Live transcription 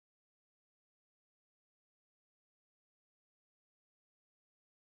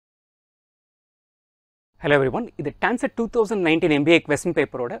Hello everyone, this is TANCET 2019 MBA question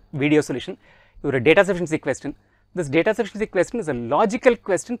paper video solution. This is a data sufficiency question. This data sufficiency question is a logical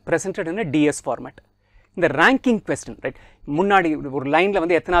question presented in a DS format. இந்த ranking question, right? முன்னாடி ஒரு லைன்ல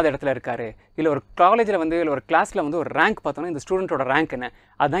வந்து எத்தனாவது இடத்துல இருக்காரு இல்ல ஒரு காலேஜ்ல வந்து இல்ல ஒரு கிளாஸ்ல வந்து ஒரு rank பார்த்தோம்னா இந்த ஸ்டூடெண்டோட rank என்ன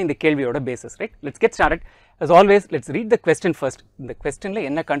அதான் இந்த கேள்வியோட basis, right? Let's get started. As always, let's read the question first. இந்த questionல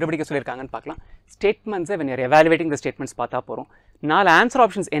என்ன கண்டுபிடிக்க சொல்லிருக்காங்கன்னு பார்க்கலாம். Statements when you are evaluating the statements பார்த்தா போறோம். நாலு ஆன்சர்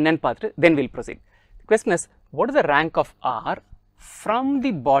ஆப்ஷன்ஸ் என்னன்னு பார்த்துட்டு then we'll proceed. The question is, what is the rank of R from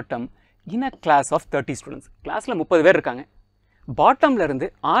the bottom in a class of 30 students? Classல 30 பேர் இருக்காங்க. பாட்டம்ல இருந்து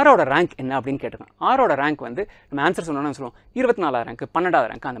ஆரோட ரேங்க் என்ன அப்படின்னு கேட்டிருக்காங்க. ஆரோட ரேங்க் வந்து நம்ம ஆன்சர் சொன்னோம்னா சொல்லுவோம் 24வது ரேங்க் 12வது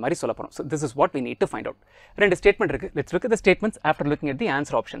ரேங்க் அந்த மாதிரி சொல்ல போறோம். So this is what we need to find out. ரெண்டு ஸ்டேட்மெண்ட் இருக்கு. Let's look at the statements after looking at the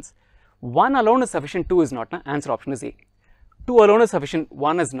answer options. 1 alone is sufficient, 2 is not, na answer option is A. 2 alone is sufficient,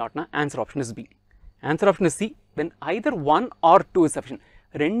 1 is not, na answer option is B. Answer option is C, when either 1 or 2 is sufficient.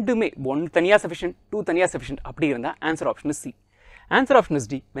 ரெண்டுமே 1 தனியா sufficient, 2 தனியா sufficient அப்படி இருந்தா answer option is C. Answer option is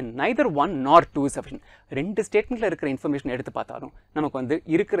D, when neither 1 nor 2 is sufficient. ரெண்டு ஸ்டேட்மெண்ட்ல இருக்கிற information எடுத்து பார்த்தாலும் நமக்கு வந்து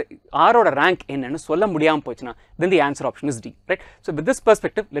இருக்கிற ஆரோட ரேங்க் என்னன்னு சொல்ல முடியாம போச்சுனா then the answer option is D, right? So with this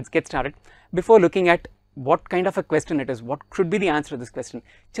perspective, let's get started. Before looking at what kind of a question it is, what should be the answer to this question,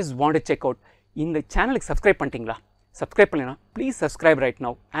 just want to check out இந்த சேனலுக்கு subscribe பண்ணிட்டீங்களா? Subscribe பண்ணலனா please subscribe right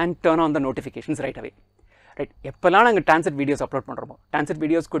now and turn on the notifications right away. Right, எப்பெல்லாம் நாங்கள் TANCET videos upload பண்ணுறோமோ, TANCET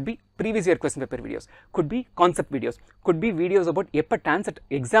videos could be previous year question paper videos, could be concept videos, could be videos about எப்போ TANCET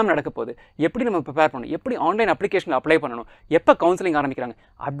exam நடக்க போகுது, எப்படி நம்ம prepare பண்ணணும், எப்படி ஆன்லைன் அப்ளிகேஷன் அப்ளை பண்ணணும், எப்போ கவுன்சிலிங் ஆரம்பிக்கிறாங்க,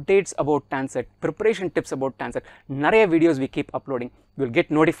 updates about TANCET, preparation tips about TANCET, நிறைய videos we keep uploading. You will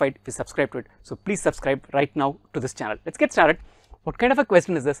get notified if you subscribe to it. So please subscribe right now to this channel. Let's get started. What kind of a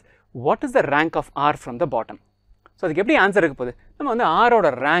question is this? What is the rank of R from the bottom? So அதுக்கு எப்படி answer இருக்க போகுது? நம்ம வந்து ஆரோட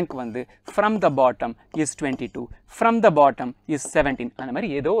rank வந்து from the bottom is 22, from the bottom is 17, அந்த மாதிரி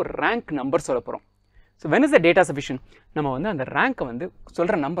ஏதோ ஒரு ரேங்க் நம்பர் சொல்ல போகிறோம். So when is the data sufficient? நம்ம வந்து அந்த ரேங்க்கை வந்து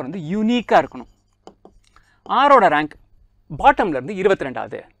சொல்கிற நம்பர் வந்து யூனிக்காக இருக்கணும். ஆரோட ரேங்க் பாட்டம்ல இருந்து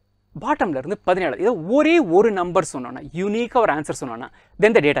 22வது, பாட்டம்ல இருந்து 17வது, ஏதோ ஒரே ஒரு நம்பர் சொன்னோன்னா, யூனிக்காக ஒரு ஆன்சர் சொன்னோன்னா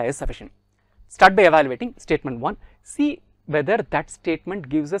then the data is sufficient. Start by evaluating statement 1. See whether that statement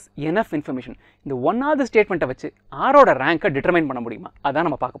gives us enough information. இந்த ஒன்னாவது ஸ்டேட்மெண்ட்டை வச்சு ஆரோட ரேங்கை டிட்டர்மைன் பண்ண முடியுமா அதான்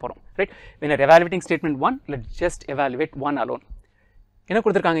நம்ம பார்க்க போகிறோம், right? when you are evaluating statement 1, let's just evaluate 1 alone. என்ன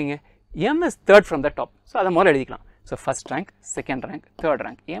கொடுத்துருக்காங்க இங்கே? M is third from the top. So அதை முதல்ல எழுதிக்கலாம். So first rank, second rank, third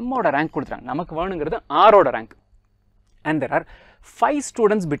rank, எம்மோட rank கொடுத்துறாங்க. நமக்கு வேணுங்கிறது ஆரோட rank. And there are 5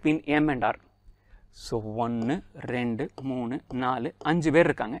 students between M and R. So 1 2 3 4 5 பேர்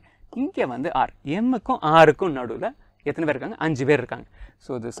இருக்காங்க. இங்கே வந்து R, எம்முக்கும் ஆருக்கும் நடுவில் எத்தனை பேர் இருக்காங்க? 5 பேர் இருக்காங்க.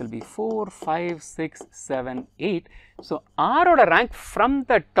 So this will be 4 5 6 7 8. So ஆரோட rank from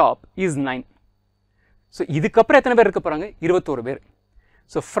the top is 9. So இதுக்கப்புறம் எத்தனை பேர் இருக்க போகிறாங்க? 21 பேர்.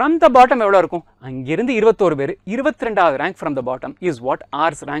 ஸோ ஃப்ரம் த பாட்டம் எவ்வளோ இருக்கும்? அங்கிருந்து 21 பேர். 22வது rank from the bottom is what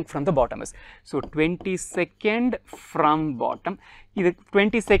hours rank from the bottom is. So 22nd from bottom. இது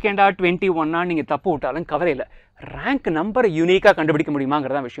 22nd 21 நீங்கள் தப்பு விட்டாலும் கவலை இல்லை. ரேங்க் நம்பரை யூனிக்காக கண்டுபிடிக்க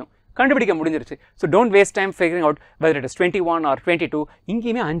முடியுமாங்கிறதான் விஷயம். கண்டுபிடிக்க முடிஞ்சிருச்சு. So don't waste time figuring out whether it is 21 R 22.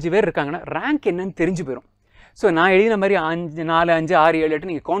 இங்கேயுமே 5 பேர் இருக்காங்கன்னா ரேங்க் என்னன்னு தெரிஞ்சு போயிடும். ஸோ நான் எழுதின மாதிரி 5 4 5 6 7 8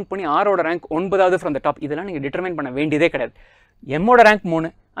 நீங்கள் கவுண்ட் பண்ணி ஆரோட ரேங்க் 9வது ஃப்ரம் த டாப் இதெல்லாம் நீங்கள் டிட்டர்மைன் பண்ண வேண்டியதே கிடையாது. எம்மோட ரேங்க்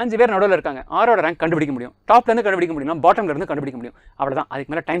 3, 5 பேர் நடுவில் இருக்காங்க. ஆரோட ரேங்க் கண்டுபிடிக்க முடியும். டாப்லேருந்து கண்டுபிடிக்க முடியுமா, பாட்டம்லேருந்து கண்டுபிடிக்க முடியும். அவ்வளோதான்.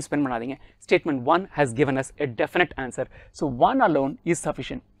 அதுக்கு மேலே டைம் ஸ்பெண்ட் பண்ணாதீங்க. Statement 1 has given us a definite answer. So 1 alone is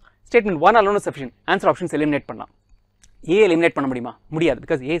sufficient. Statement 1 alone is sufficient. Answer options eliminate பண்ணலாம். A eliminate பண்ண முடியுமா? முடியாது.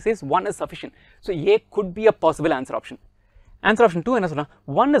 Because A says 1 is sufficient. So A could be a possible answer option. Answer option 2 என்ன சொல்றான்?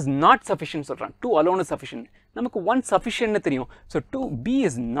 1 is not sufficient சொல்றான். 2 alone is sufficient. நமக்கு 1 sufficient தெரியும். So 2B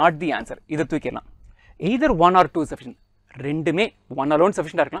is not the answer. இதை தூக்கிடலாம். Either 1 or 2 is sufficient. ரெண்டுமே 1 alone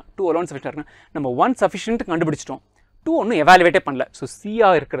sufficient இருக்கலாம், 2 alone sufficient இருக்கலாம். நம்ம 1 sufficient கண்டுபிடிச்சிட்டோம். 2 ஒன்றும் எவாலுவேட்டே பண்ணல. ஸோ சியா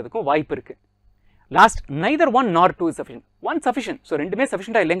இருக்கிறதுக்கும் வாய்ப்பு இருக்கு. Last neither 1 nor 2 is sufficient. 1 sufficient. So ரெண்டுமே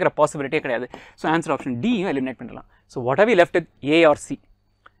சஃபிஷியண்டாக இல்லைங்கிற பாசிபிலிட்டியே கிடையாது. ஸோ ஆன்சர் ஆப்ஷன் டியும் எலிமினேட் பண்ணலாம். So what are we left with A or C?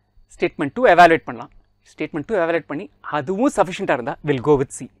 Statement 2 evaluate பண்ணலாம். ஸ்டேட்மெண்ட் 2 எவாலுவேட் பண்ணி அதுவும் சஃபிஷியண்டாக இருந்தால் will go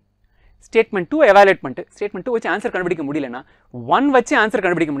with C. Statement 2 evaluate பண்ணிட்டு ஸ்டேட்மெண்ட் 2 வச்சு ஆன்சர் கண்டுபிடிக்க முடியலன்னா 1 வச்சு ஆன்சர்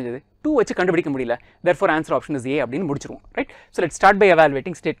கண்டுபிடிக்க முடிஞ்சது, 2 வச்சு கண்டுபிடிக்க முடியல. therefore answer option is A அப்படின்னு முடிச்சிருவோம், right? So let's start by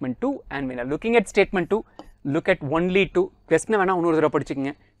evaluating statement 2 and when looking at statement 2, look at only 2. கொஸ்டினை வேணா இன்னொரு தடவை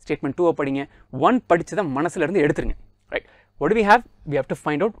படிச்சுக்கங்க. ஸ்டேட்மெண்ட் 2 படிங்க. 1 படிச்சதை மனசுல இருந்து எடுத்துருங்க, right? What do we have? We have to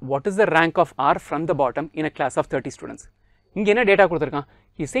find out what is the rank of R from the bottom in a class of 30 students. இங்க என்ன டேட்டா கொடுத்துருக்கான்?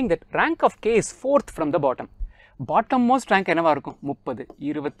 He is saying that rank of K is 4th from the bottom. Bottom most rank என்னவா இருக்கும்? 30,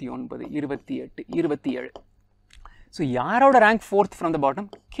 29, 28, 27. So யாரோட rank 4th from the bottom?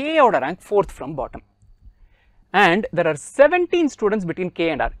 K ஓட rank 4th from bottom. and there are 17 students between K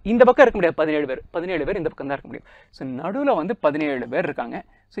and R. இந்த பக்கம் இருக்க முடியாது 17 பேர் இந்த பக்கம் தான் இருக்க முடியும். ஸோ நடுவில் வந்து 17 பேர் இருக்காங்க.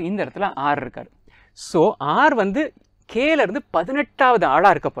 ஸோ இந்த இடத்துல R இருக்காரு. ஸோ R வந்து Kல இருந்து 18வது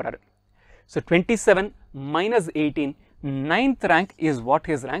ஆளாக இருக்க போகிறாரு. So 27 minus 18, 9th rank is what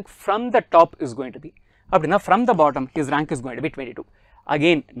his rank from the top is going to be. அப்படின்னா from the bottom his rank is going to be 22.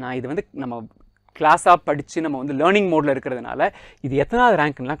 Again நான் இது வந்து நம்ம கிளாஸாக படித்து நம்ம வந்து லேர்னிங் மோடில் இருக்கிறதுனால இது எத்தனாவது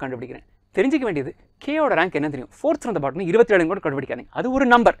ரேங்க்லாம் கண்டுபிடிக்கிறேன். தெரிஞ்சிக்க வேண்டியது கேயோட ரேங்க் என்ன தெரியும். 4th from the bottom 27 கூட கண்டுபிடிக்காதீங்க. அது ஒரு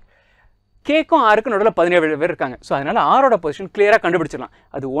நம்பர். கேக்கும் ஆருக்கும் நடுவில் 17 பேர் இருக்காங்க. ஸோ அதனால் ஆரோட பொசிஷன் கிளியராக கண்டுபிடிச்சிடலாம்.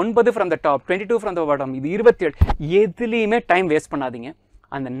 அது 9 from the top, 22 from the bottom, இது 27. எதுலேயுமே டைம் வேஸ்ட் பண்ணாதீங்க.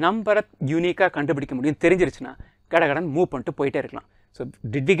 அந்த நம்பரை யூனிக்காக கண்டுபிடிக்க முடியும் தெரிஞ்சிருச்சுன்னா கடகடன் மூவ் பண்ணிட்டு போயிட்டே இருக்கலாம். So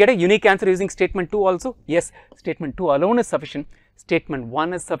did we get a unique answer using statement 2 also? Yes, statement 2 alone is sufficient. Statement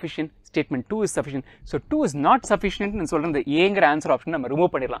 1 is sufficient. Statement 2 is sufficient. So 2 is not sufficient ன்னு சொல்கிற இந்த ஏங்கிற ஆன்சர் ஆப்ஷன் நம்ம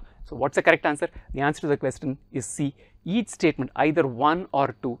ரிமூவ் பண்ணிடலாம். So what's the correct answer? The answer to the question is C. Each statement either 1 or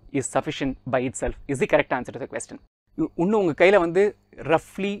 2 is sufficient by itself is the correct answer to the question. இன்னும் உங்கள் கையில் வந்து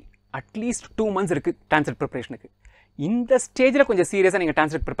ரஃப்லி அட்லீஸ்ட் 2 months இருக்குது TANCET ப்ரிப்பரேஷனுக்கு. இந்த ஸ்டேஜில் கொஞ்சம் சீரியஸாக நீங்கள்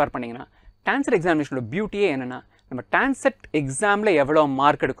TANCET ப்ரிப்பேர் பண்ணிங்கன்னா TANCET எக்ஸாமினேஷனோட பியூட்டியே என்னென்னா நம்ம TANCET எக்ஸாமில் எவ்வளோ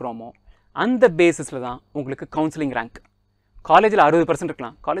மார்க் எடுக்கிறோமோ அந்த பேசிஸில் தான் உங்களுக்கு கவுன்சிலிங் ரேங்க். காலேஜில் 60%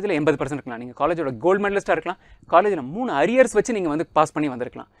 இருக்கலாம், காலேஜில் 80% இருக்கலாம், நீங்கள் காலேஜோட கோல்டு மெடலிஸ்ட்டாக இருக்கலாம், காலேஜில் 3 அரியர்ஸ் வச்சு நீங்கள் வந்து பாஸ் பண்ணி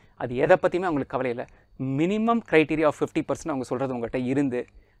வந்திருக்கலாம். அது எதை பற்றியுமே அவங்களுக்கு கவலை இல்லை. மினிமம் க்ரைட்டீரியா ஆஃப் 50% அவங்க சொல்கிறது உங்கள்கிட்ட இருந்து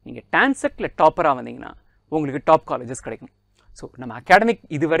நீங்கள் TANCETல டாப்பராக வந்தீங்கன்னா உங்களுக்கு டாப் காலேஜஸ் கிடைக்கும். ஸோ நம்ம அகாடமிக்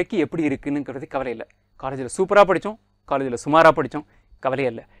இது வரைக்கும் எப்படி இருக்குன்னுங்கிறது கவலை இல்லை. காலேஜில் சூப்பராக படித்தோம், காலேஜில் சுமாராக படித்தோம்,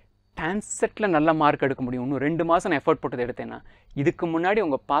 கவலையே இல்லை. TANCETல நல்ல மார்க் எடுக்க முடியும். இன்னும் 2 மாதம் நான் எஃபர்ட் போட்டது எடுத்தேன்னா இதுக்கு முன்னாடி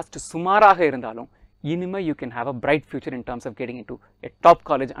உங்கள் பாஸ்ட் சுமாராக இருந்தாலும் இனிமேல் you can have a bright future in terms of getting into a top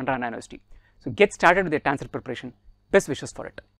college under an university. So get started with your TANCET preparation. Best wishes for it.